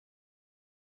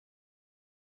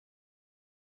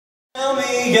Tell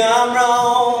me I'm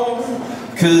wrong,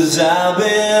 'cause I've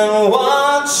been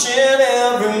watching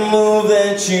every move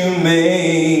that you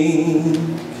make.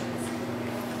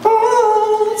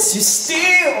 Oh, you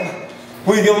still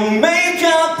with your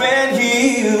makeup and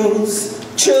heels,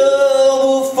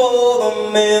 trouble for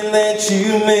the men that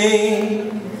you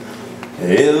make.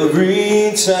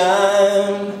 Every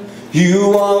time you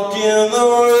walk in the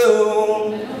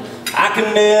room, I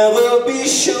can never be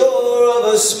sure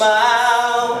of a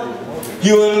smile.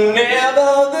 You are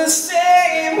never the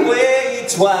same way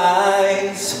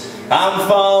twice. I'm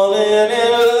falling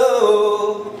in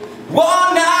love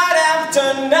one night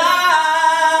after night.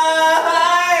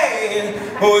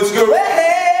 Oh, it's great.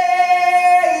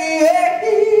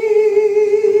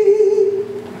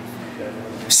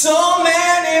 So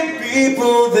many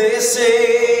people, they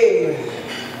say,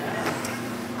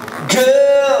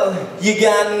 girl, you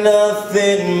got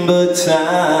nothing but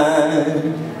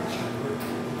time.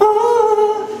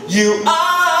 Oh, you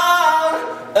are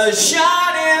a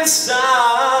shining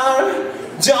star.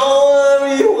 Don't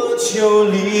worry what you're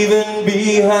leaving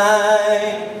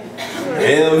behind.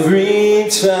 Every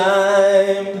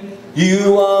time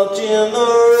you walk in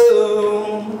the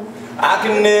room, I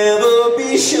can never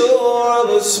be sure of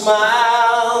a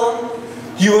smile.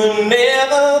 You were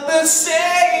never the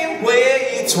same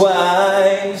way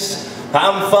twice.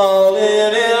 I'm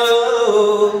falling in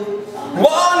love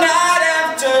one night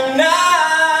after night.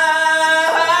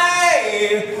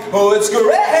 Oh, it's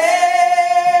great.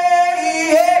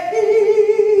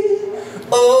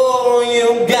 Oh,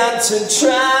 you got to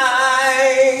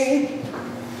try,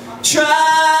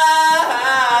 try,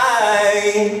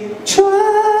 try.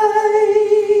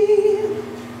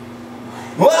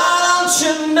 Why don't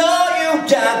you know you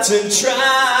got to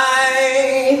try,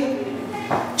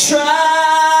 try,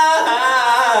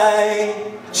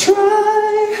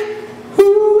 try.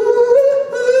 Ooh,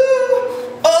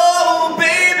 oh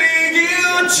baby,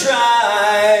 you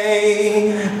try.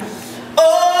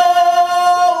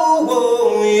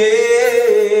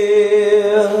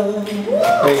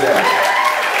 Oh yeah. There you go.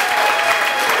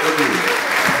 Thank you.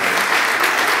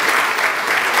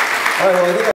 All right, well, I think